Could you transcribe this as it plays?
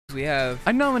We have...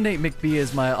 I nominate McBee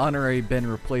as my honorary Ben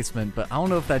replacement, but I don't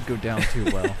know if that'd go down too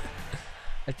well.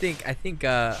 I think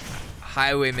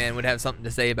Highwayman would have something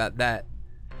to say about that.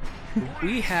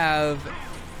 We have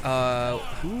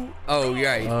who? Oh, you're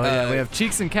right. Yeah, we have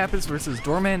Cheeks and Kapus versus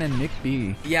Doorman and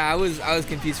McBee. Yeah, I was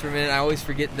confused for a minute. I always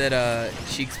forget that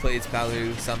Cheeks plays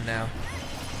Palu some now.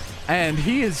 And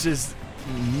he is just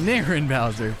nearing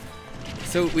Bowser.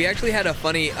 So we actually had a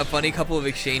funny couple of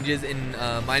exchanges in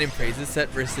Mine and Praise's set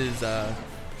versus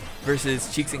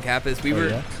Cheeks and Kapus. We were.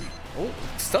 Yeah? Oh,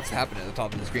 stuff's happening at the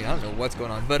top of the screen. I don't know what's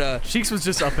going on, but Cheeks was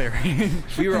just up there.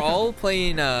 we were all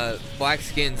playing black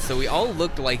skins, so we all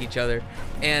looked like each other.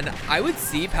 And I would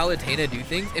see Palutena do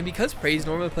things, and because Praise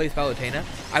normally plays Palutena,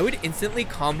 I would instantly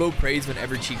combo Praise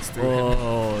whenever Cheeks threw him.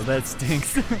 Oh, that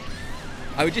stinks.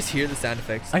 I would just hear the sound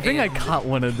effects. I think I caught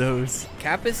one of those.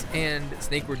 Kapus and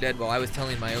Snake were dead while I was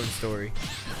telling my own story.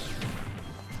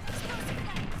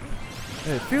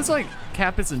 It feels like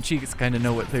Kapus and Cheeks kind of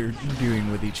know what they're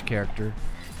doing with each character.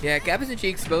 Yeah, Kapus and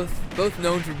Cheeks both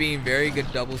known for being very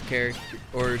good doubles character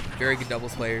or very good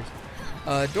doubles players.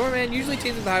 Doorman usually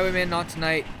teams with Highwayman, not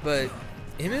tonight, but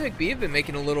him and McBee have been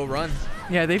making a little run.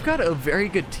 Yeah, they've got a very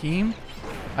good team.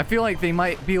 I feel like they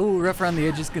might be a little rough around the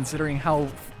edges considering how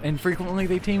infrequently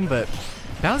they team, but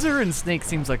Bowser and Snake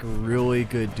seems like a really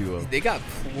good duo. They got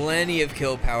plenty of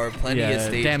kill power, plenty of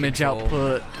stage damage control.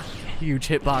 output, huge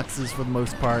hitboxes for the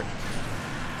most part.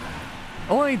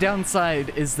 Only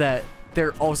downside is that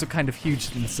they're also kind of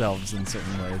huge themselves in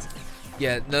certain ways.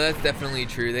 Yeah, no, that's definitely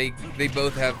true. They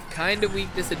both have kind of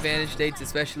weak disadvantage states,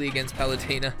 especially against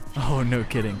Palutena. Oh, no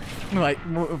kidding. Like,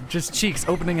 just Cheeks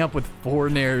opening up with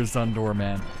 4 nairs on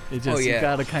Doorman. It just, you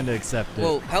gotta kind of accept it.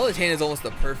 Well, Palutena is almost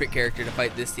the perfect character to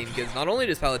fight this team, because not only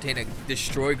does Palutena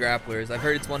destroy grapplers, I've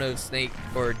heard it's one of Snake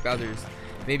or Bowser's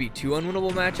maybe 2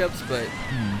 unwinnable matchups, but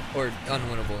or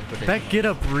unwinnable. That get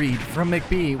up read from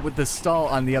McBee with the stall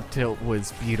on the up tilt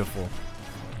was beautiful.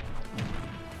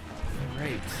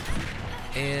 Right.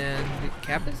 And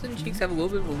Kapus and Cheeks have a little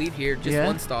bit of a lead here, just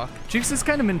one stock. Cheeks has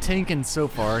kind of been tanking so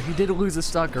far. He did lose a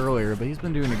stock earlier, but he's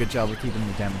been doing a good job of keeping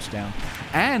the damage down.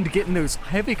 And getting those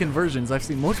heavy conversions. I've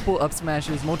seen multiple up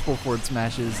smashes, multiple forward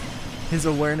smashes. His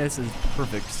awareness is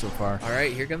perfect so far. All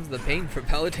right, here comes the pain for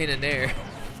Palutena Nair.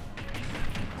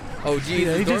 Oh, geez,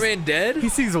 is Doorman dead? He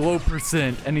sees a low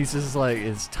percent, and he's just like,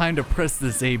 it's time to press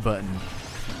this A button.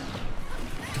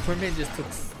 Doorman just took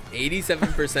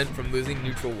 87% from losing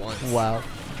neutral once. Wow.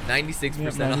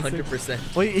 96%,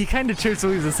 100%. Well, he kind of chose to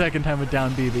lose the second time with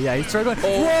down B, but yeah, he's struggling.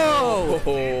 Oh.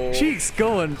 Whoa! Cheeks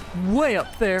going way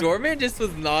up there. Doorman just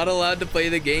was not allowed to play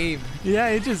the game. Yeah,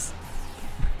 it just...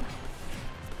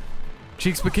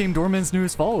 Cheeks became Doorman's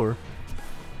newest follower.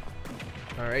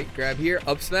 All right, grab here,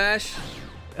 up smash.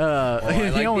 He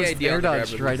almost air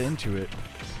dodged right into it.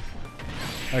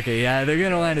 Okay, yeah, they're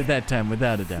gonna land it that time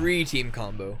without a doubt. Free team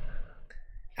combo.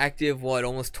 Active, what,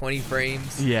 almost 20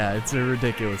 frames? Yeah, it's a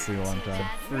ridiculously long time.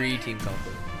 Free team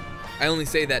combo. I only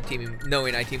say that team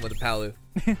knowing I team with a Palu.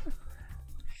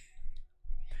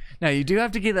 Now, you do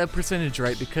have to get that percentage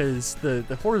right because the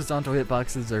horizontal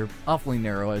hitboxes are awfully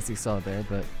narrow, as you saw there,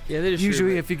 but yeah,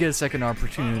 usually if you get a second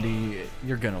opportunity,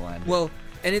 you're gonna land it. Well,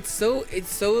 and it's so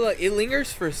like, it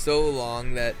lingers for so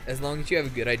long that as long as you have a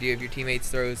good idea of your teammates'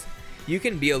 throws, you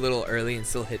can be a little early and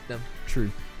still hit them.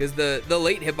 True. Because the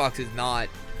late hitbox is not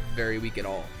very weak at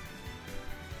all.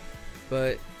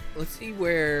 But let's see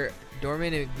where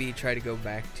Doorman and McBee try to go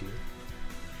back to.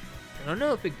 I don't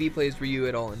know if McBee plays Ryu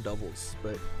at all in doubles,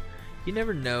 but you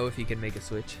never know if he can make a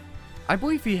switch. I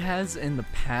believe he has in the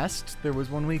past. There was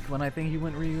one week when I think he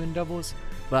went Ryu in doubles,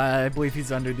 but I believe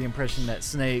he's under the impression that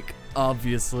Snake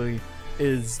obviously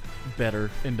is better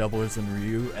in doubles than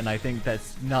Ryu, and I think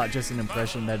that's not just an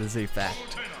impression, that is a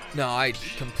fact. No, I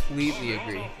completely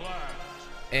agree.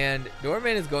 And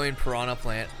Doorman is going Piranha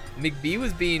Plant. McBee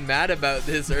was being mad about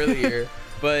this earlier,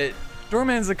 but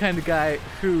Doorman's the kind of guy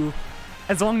who,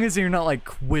 as long as you're not like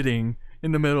quitting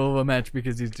in the middle of a match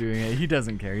because he's doing it, he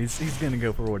doesn't care. He's gonna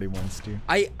go for what he wants to.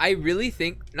 I really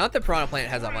think, not that Piranha Plant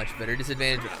has a much better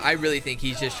disadvantage, but I really think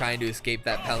he's just trying to escape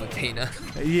that Palutena.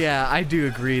 Yeah, I do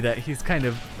agree that he's kind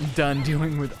of done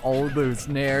dealing with all those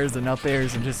nairs and up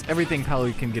airs and just everything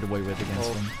Palu can get away with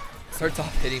against him. Starts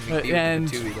off hitting McBee and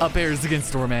with the 2 up airs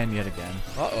against Doorman yet again.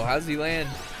 Uh-oh, how does he land?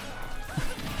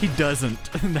 He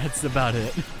doesn't. That's about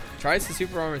it. Tries to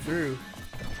super armor through.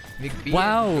 McBee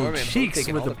wow, Cheeks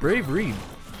with a brave read.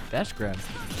 Dash grab.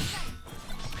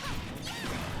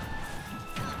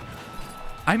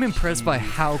 I'm impressed by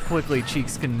how quickly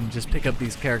Cheeks can just pick up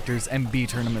these characters and be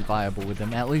tournament viable with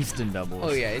them, at least in doubles.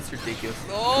 Oh yeah, it's ridiculous.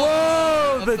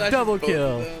 Oh, whoa, the double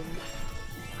kill.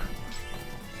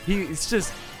 He's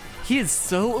just he is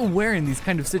so aware in these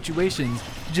kind of situations.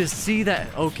 Just see that,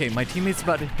 okay, my teammate's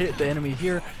about to hit the enemy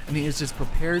here, and he is just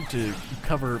prepared to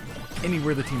cover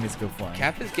anywhere the teammates go flying.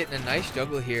 Kapus getting a nice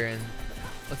juggle here, and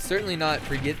let's certainly not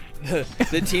forget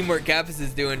the teamwork Kapus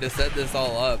is doing to set this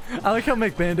all up. I like how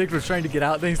McBenedict was trying to get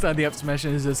out thanks to the up smash,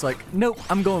 and is just like, nope,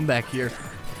 I'm going back here.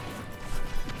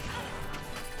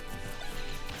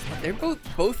 They're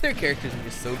both their characters are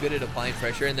just so good at applying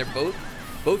pressure, and they're both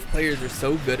players are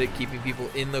so good at keeping people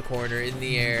in the corner, in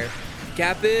the air.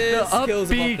 Kapus The up kills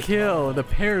him B off the kill, the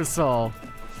parasol.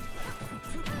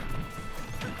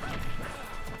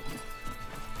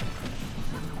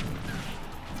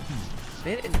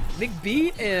 Man,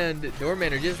 McBee and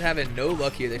Doorman are just having no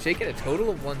luck here. They're taking a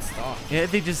total of 1 stock. Yeah,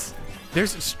 they're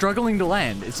struggling to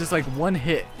land. It's just like one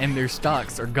hit and their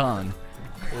stocks are gone.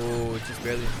 Oh, just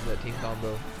barely into that team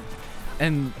combo.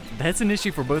 And that's an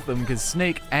issue for both of them because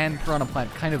Snake and Piranha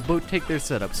Plant kind of both take their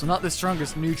setup. So not the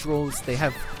strongest neutrals. They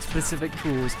have specific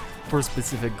tools for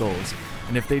specific goals.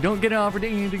 And if they don't get an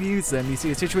opportunity to use them, you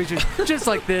see a situation just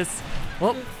like this.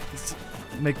 Well,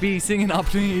 McBee seeing an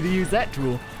opportunity to use that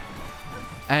tool.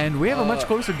 And we have a much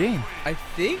closer game. I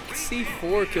think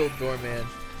C4 killed Doorman.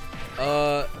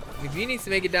 McBee needs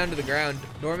to make it down to the ground.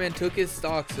 Doorman took his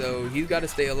stock, so he's got to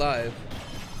stay alive.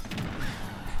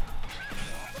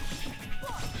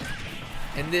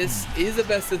 And this is a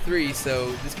best of 3,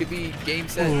 so this could be game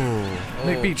set.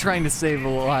 Doorman situation. trying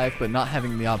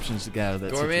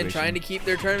to keep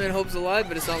their tournament hopes alive,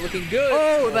 but it's not looking good.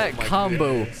 Oh, that my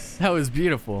combo. goodness. That was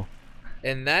beautiful.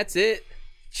 And that's it.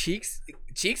 Cheeks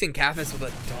and Kapus with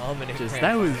a dominant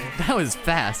That was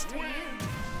fast.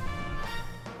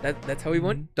 That's how we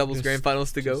want doubles grand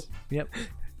finals to go. Yep.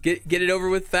 Get it over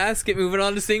with fast, get moving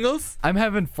on to singles. I'm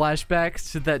having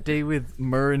flashbacks to that day with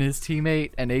Murr and his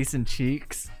teammate and Ace and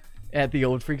Cheeks at the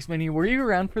old Freaks menu. Were you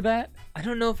around for that? I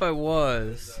don't know if I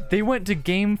was. They went to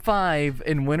game 5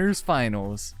 in winners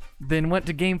finals, then went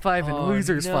to game 5 in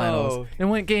losers finals, then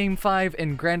went game 5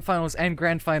 in grand finals and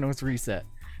grand finals reset.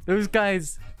 Those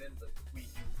guys.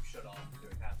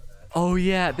 Oh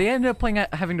yeah, they ended up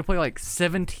having to play like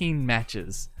 17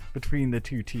 matches between the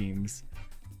two teams.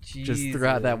 Jesus. Just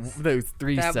throughout those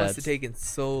 3 sets. That must have taken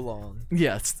so long.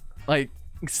 Yes, like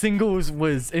singles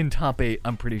was in top 8,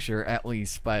 I'm pretty sure, at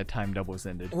least by the time doubles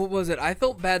ended. What was it? I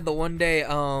felt bad the one day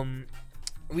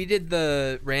we did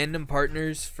the random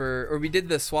partners or we did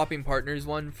the swapping partners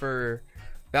one for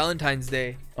Valentine's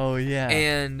Day. Oh yeah.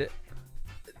 And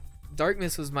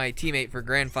Darkness was my teammate for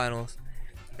grand finals.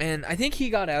 And I think he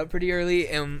got out pretty early,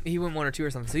 and he went 1 or 2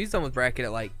 or something. So he's done with bracket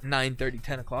at like 9:30,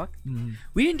 10 o'clock.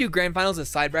 We didn't do grand finals as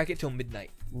side bracket till midnight.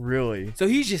 Really? So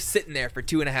he's just sitting there for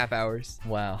 2.5 hours.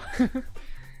 Wow. And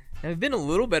I've been a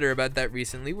little better about that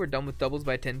recently. We're done with doubles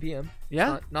by 10 p.m.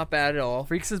 Yeah. Not bad at all.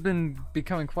 Freaks has been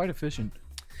becoming quite efficient.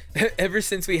 Ever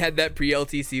since we had that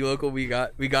pre-LTC local, we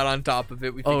got on top of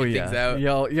it. We figured things out.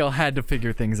 Y'all had to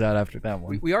figure things out after that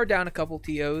one. We are down a couple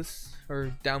TOs.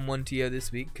 Or down 1 TO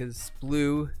this week because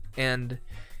Blue and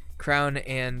Crown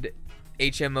and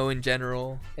HMO in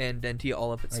general and Denti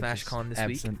all up at SmashCon this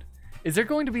week. Is there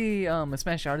going to be a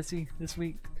Smash Odyssey this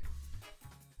week?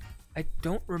 I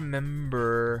don't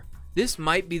remember. This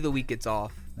might be the week it's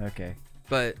off. Okay.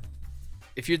 But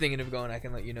if you're thinking of going, I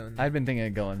can let you know. I've been thinking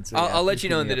of going. So I'll let you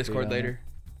know in the Discord later.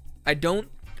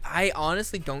 I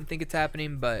honestly don't think it's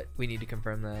happening, but we need to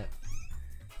confirm that.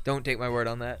 Don't take my word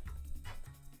on that.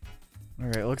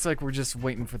 Alright, looks like we're just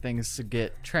waiting for things to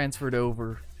get transferred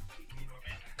over.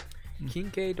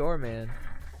 King K Doorman.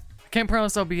 Can't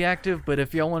promise I'll be active, but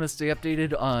if y'all want to stay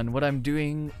updated on what I'm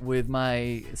doing with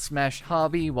my Smash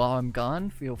hobby while I'm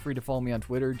gone, feel free to follow me on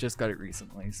Twitter. Just got it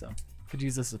recently, so could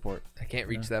use the support. I can't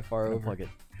reach that far over. Plug it.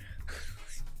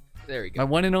 There we go. My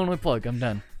one and only plug. I'm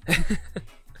done.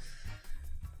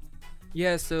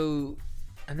 Yeah, so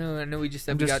I know we just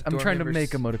said we got I'm trying to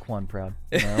make Emotiquan proud.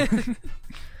 You know?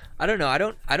 I don't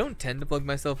know. I don't tend to plug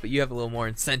myself, but you have a little more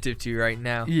incentive to right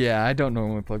now. Yeah, I don't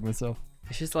normally plug myself.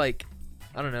 It's just like,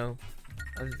 I don't know.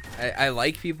 I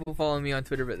like people following me on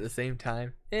Twitter, but at the same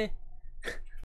time,